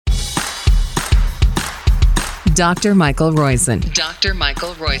Dr. Michael Roizen. Dr.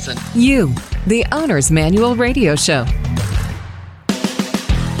 Michael Roizen. You, the Owner's Manual Radio Show.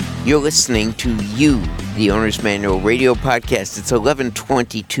 You're listening to You, the Owner's Manual Radio Podcast. It's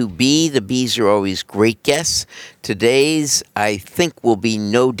 1122B. The B's are always great guests. Today's, I think, will be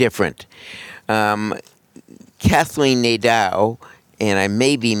no different. Kathleen Nadeau, and I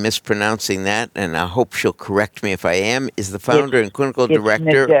may be mispronouncing that, and I hope she'll correct me if I am, is the founder and clinical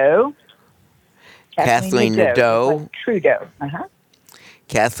director. Nadeau. Kathleen Nadeau. Like Trudeau.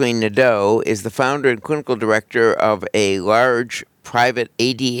 Kathleen Nadeau is the founder and clinical director of a large private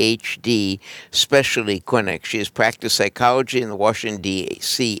ADHD specialty clinic. She has practiced psychology in the Washington,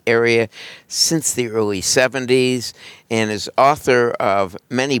 D.C. area since the early 70s and is author of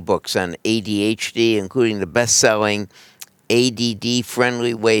many books on ADHD, including the best-selling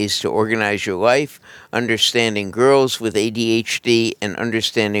ADD-Friendly Ways to Organize Your Life, Understanding Girls with ADHD, and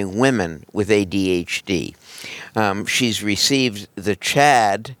Understanding Women with ADHD. She's received the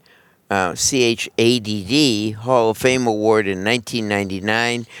CHADD, CHADD Hall of Fame Award in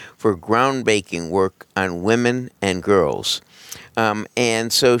 1999 for groundbreaking work on women and girls.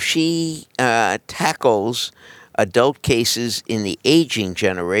 And so she tackles adult cases in the aging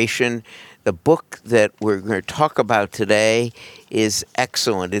generation. The book that we're going to talk about today is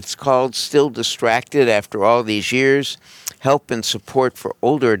excellent. It's called Still Distracted After All These Years, Help and Support for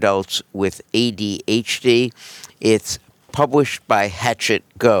Older Adults with ADHD. It's published by Hachette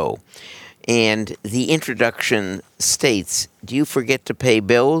Go. And the introduction states, do you forget to pay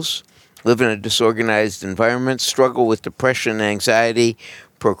bills, live in a disorganized environment, struggle with depression and anxiety,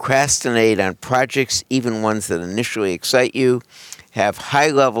 procrastinate on projects, even ones that initially excite you, have high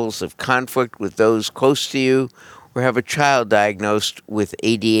levels of conflict with those close to you, or have a child diagnosed with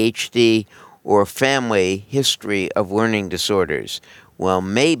ADHD or a family history of learning disorders? Well,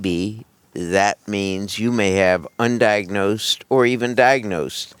 maybe that means you may have undiagnosed or even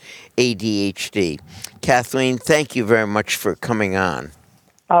diagnosed ADHD. Kathleen, thank you very much for coming on.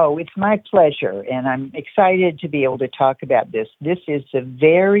 Oh, it's my pleasure, and I'm excited to be able to talk about this. This is the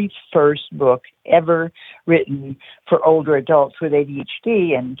very first book ever written for older adults with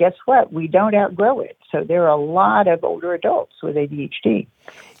ADHD, and guess what? We don't outgrow it. So there are a lot of older adults with ADHD.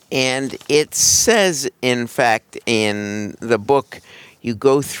 And it says, in fact, in the book, you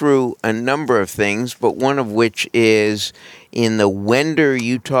go through a number of things, but one of which is in the Wender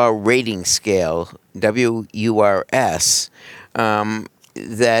Utah Rating Scale, WURS,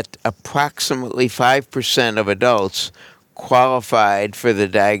 that approximately 5% of adults qualified for the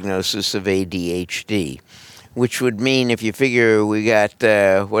diagnosis of ADHD, which would mean if you figure we got,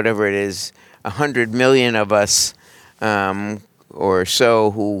 whatever it is, 100 million of us or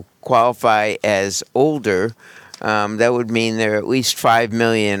so who qualify as older, that would mean there are at least 5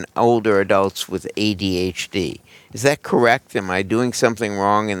 million older adults with ADHD. Is that correct? Am I doing something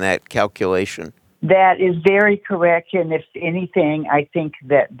wrong in that calculation? That is very correct, and if anything, I think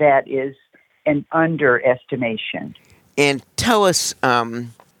that is an underestimation. And tell us,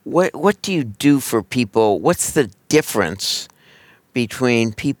 what do you do for people? What's the difference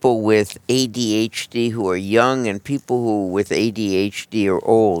between people with ADHD who are young and people who with ADHD are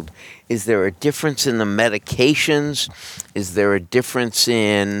old? Is there a difference in the medications? Is there a difference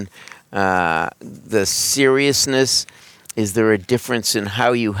in the seriousness? Is there a difference in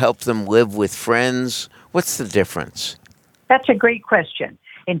how you help them live with friends? What's the difference? That's a great question.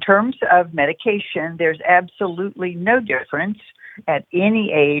 In terms of medication, there's absolutely no difference. At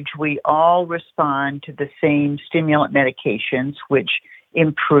any age, we all respond to the same stimulant medications, which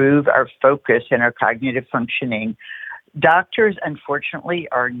improve our focus and our cognitive functioning. Doctors, unfortunately,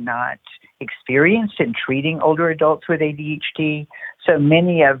 are not experienced in treating older adults with ADHD, so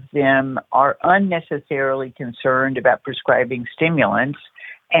many of them are unnecessarily concerned about prescribing stimulants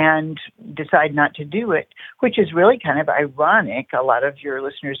and decide not to do it, which is really kind of ironic. A lot of your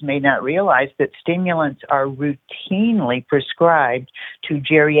listeners may not realize that stimulants are routinely prescribed to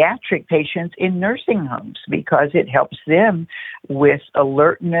geriatric patients in nursing homes because it helps them with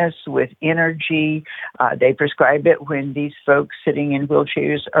alertness, with energy. They prescribe it when these folks sitting in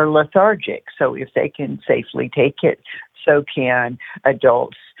wheelchairs are lethargic. So if they can safely take it, so can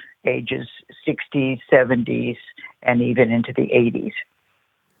adults ages 60s, 70s, and even into the 80s.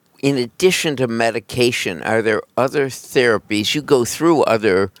 In addition to medication, are there other therapies? You go through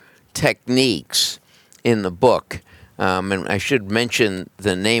other techniques in the book. And I should mention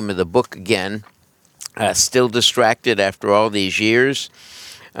the name of the book again, Still Distracted After All These Years.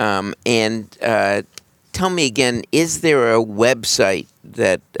 And tell me again, is there a website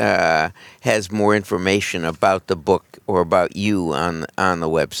that has more information about the book or about you on the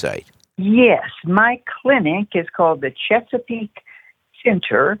website? Yes, my clinic is called the Chesapeake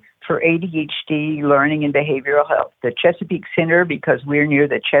Center for ADHD Learning and Behavioral Health. The Chesapeake Center because we're near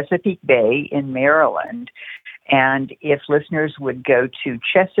the Chesapeake Bay in Maryland. And if listeners would go to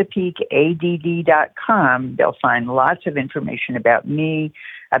ChesapeakeADD.com, they'll find lots of information about me,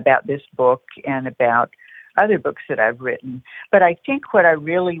 about this book, and about other books that I've written. But I think what I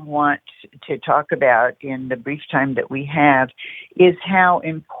really want to talk about in the brief time that we have is how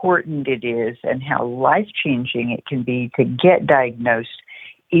important it is and how life-changing it can be to get diagnosed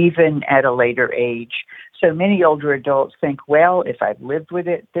even at a later age. So many older adults think, well, if I've lived with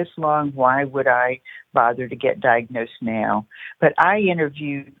it this long, why would I bother to get diagnosed now? But I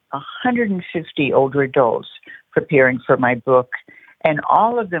interviewed 150 older adults preparing for my book, and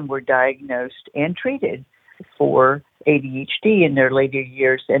all of them were diagnosed and treated for ADHD in their later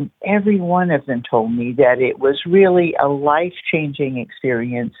years, and every one of them told me that it was really a life-changing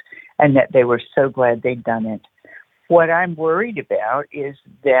experience and that they were so glad they'd done it. What I'm worried about is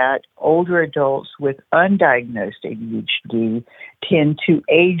that older adults with undiagnosed ADHD tend to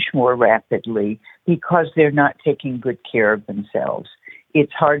age more rapidly because they're not taking good care of themselves.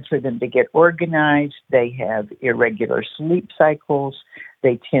 It's hard for them to get organized. They have irregular sleep cycles.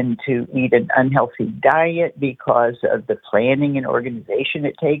 They tend to eat an unhealthy diet because of the planning and organization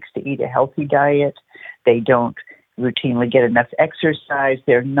it takes to eat a healthy diet. They don't routinely get enough exercise.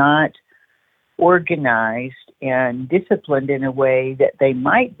 They're not organized and disciplined in a way that they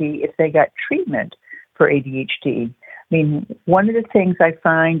might be if they got treatment for ADHD. I mean, one of the things I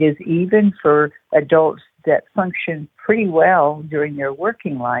find is even for adults that function pretty well during their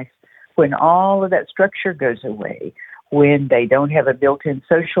working life, when all of that structure goes away, when they don't have a built-in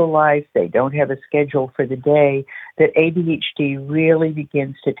social life, they don't have a schedule for the day, that ADHD really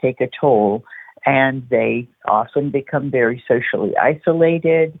begins to take a toll, and they often become very socially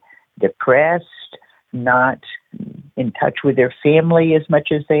isolated, depressed, not in touch with their family as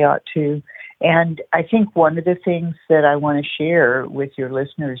much as they ought to. And I think one of the things that I want to share with your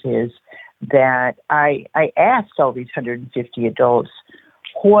listeners is that I asked all these 150 adults,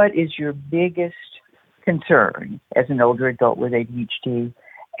 what is your biggest concern as an older adult with ADHD?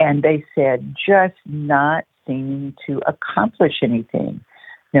 And they said, just not seeming to accomplish anything.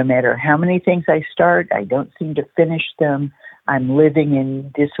 No matter how many things I start, I don't seem to finish them. I'm living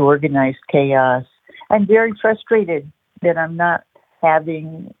in disorganized chaos. I'm very frustrated that I'm not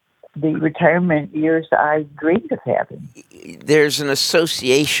having the retirement years I dreamed of having. There's an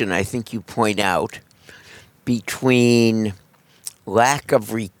association, I think you point out, between lack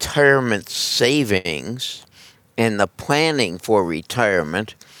of retirement savings and the planning for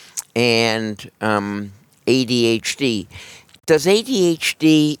retirement and ADHD. Does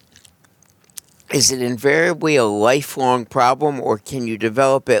ADHD, is it invariably a lifelong problem, or can you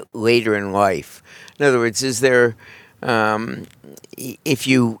develop it later in life? In other words, is there, if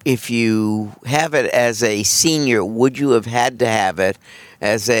you have it as a senior, would you have had to have it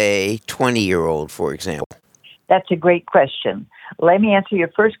as a 20-year-old, for example? That's a great question. Let me answer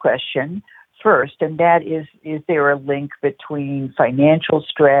your first question first, and that is there a link between financial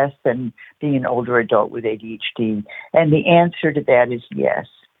stress and being an older adult with ADHD? And the answer to that is yes.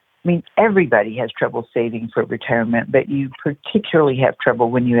 I mean, everybody has trouble saving for retirement, but you particularly have trouble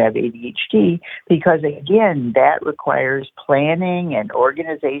when you have ADHD because, again, that requires planning and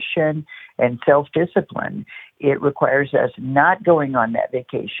organization and self-discipline. It requires us not going on that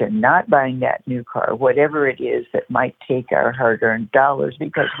vacation, not buying that new car, whatever it is that might take our hard-earned dollars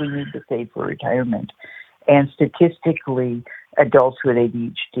because we need to save for retirement. And statistically, adults with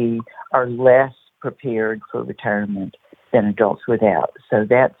ADHD are less prepared for retirement than adults without. So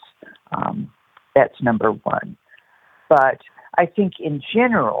that's number one. But I think in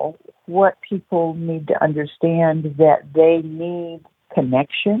general, what people need to understand is that they need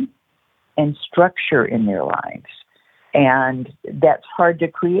connection and structure in their lives. And that's hard to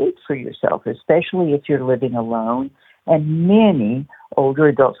create for yourself, especially if you're living alone. And many older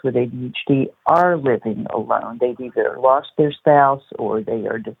adults with ADHD are living alone. They've either lost their spouse or they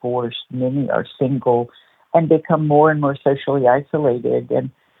are divorced. Many are single and become more and more socially isolated. And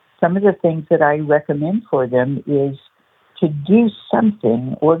some of the things that I recommend for them is to do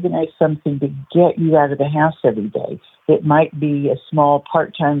something, organize something to get you out of the house every day. It might be a small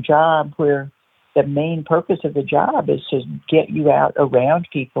part-time job where the main purpose of the job is to get you out around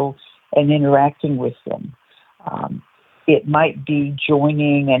people and interacting with them. It might be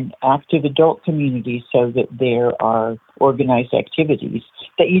joining an active adult community so that there are organized activities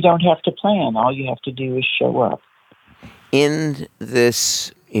that you don't have to plan. All you have to do is show up. In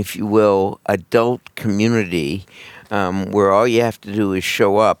this, if you will, adult community, where all you have to do is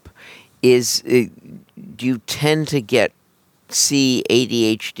show up, do you tend to see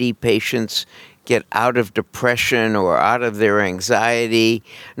ADHD patients get out of depression or out of their anxiety?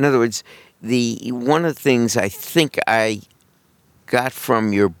 In other words, one of the things I think I got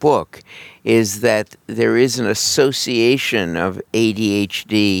from your book is that there is an association of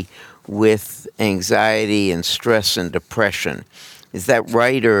ADHD with anxiety and stress and depression. Is that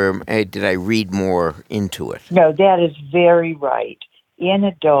right, or did I read more into it? No, that is very right. In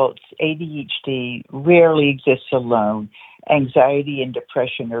adults, ADHD rarely exists alone. Anxiety and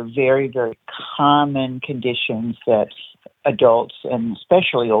depression are very, very common conditions that adults, and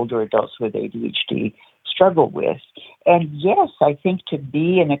especially older adults with ADHD, struggle with. And yes, I think to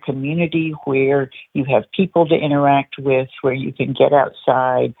be in a community where you have people to interact with, where you can get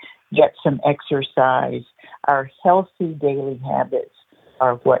outside, get some exercise, our healthy daily habits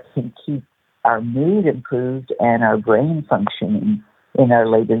are what can keep our mood improved and our brain functioning in our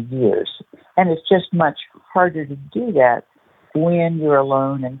later years. And it's just much harder to do that when you're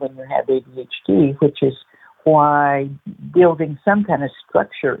alone and when you have ADHD, which is why building some kind of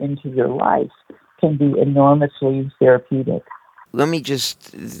structure into your life can be enormously therapeutic. Let me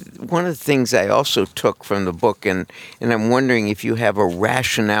one of the things I also took from the book, and I'm wondering if you have a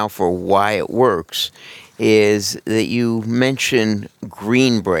rationale for why it works, is that you mention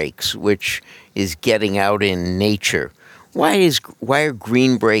green breaks, which is getting out in nature. Why are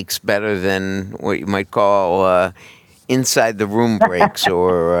green breaks better than what you might call inside the room breaks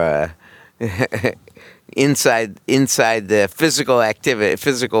or inside the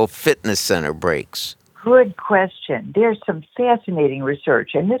physical fitness center breaks? Good question. There's some fascinating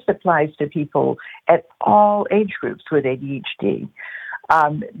research, and this applies to people at all age groups with ADHD.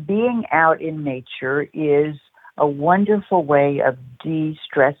 Being out in nature is a wonderful way of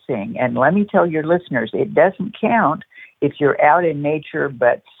de-stressing. And let me tell your listeners, it doesn't count if you're out in nature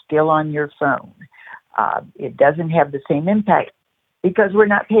but still on your phone. It doesn't have the same impact because we're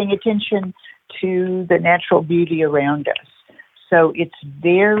not paying attention to the natural beauty around us. So it's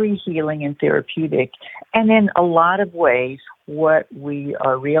very healing and therapeutic. And in a lot of ways, what we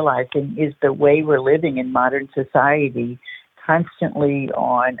are realizing is the way we're living in modern society, constantly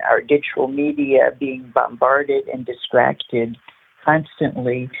on our digital media, being bombarded and distracted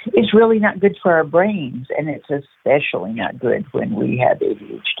constantly, is really not good for our brains. And it's especially not good when we have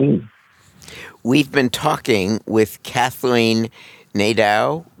ADHD. We've been talking with Kathleen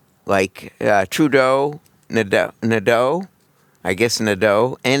Nadeau, like Trudeau, Nadeau, I guess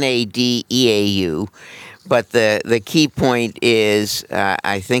Nadeau, Nadeau. But the key point is,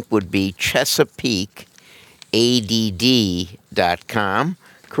 I think, would be ChesapeakeADD.com.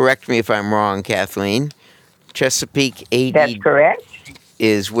 Correct me if I'm wrong, Kathleen. Chesapeake ADD. That's correct.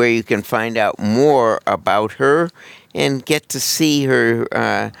 Is where you can find out more about her and get to see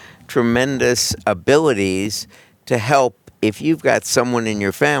her tremendous abilities to help if you've got someone in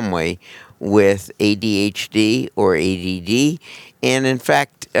your family with ADHD or ADD. And in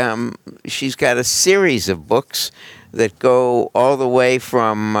fact, she's got a series of books that go all the way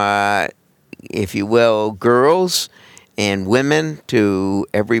from, if you will, girls and women to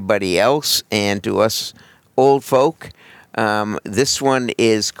everybody else and to us old folk. This one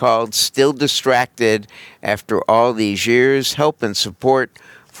is called Still Distracted After All These Years, Help and Support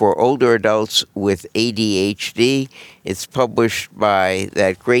for Older Adults with ADHD. It's published by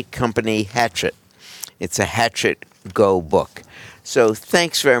that great company, Hachette. It's a Hachette Go book. So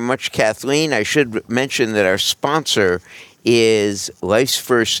thanks very much, Kathleen. I should mention that our sponsor is Life's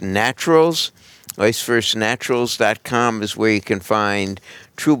First Naturals. Life'sFirstNaturals.com is where you can find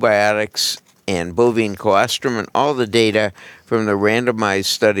True Biotics and bovine colostrum and all the data from the randomized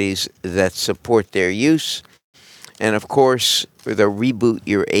studies that support their use. And of course, the Reboot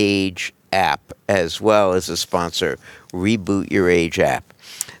Your Age app as well as a sponsor, Reboot Your Age app.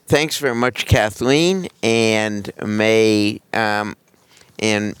 Thanks very much, Kathleen, and may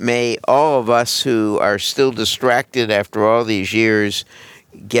all of us who are still distracted after all these years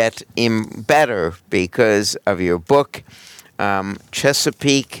get better because of your book.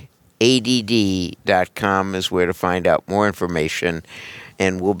 ChesapeakeADD.com is where to find out more information.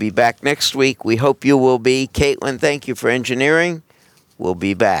 And we'll be back next week. We hope you will be. Caitlin, thank you for engineering. We'll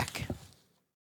be back.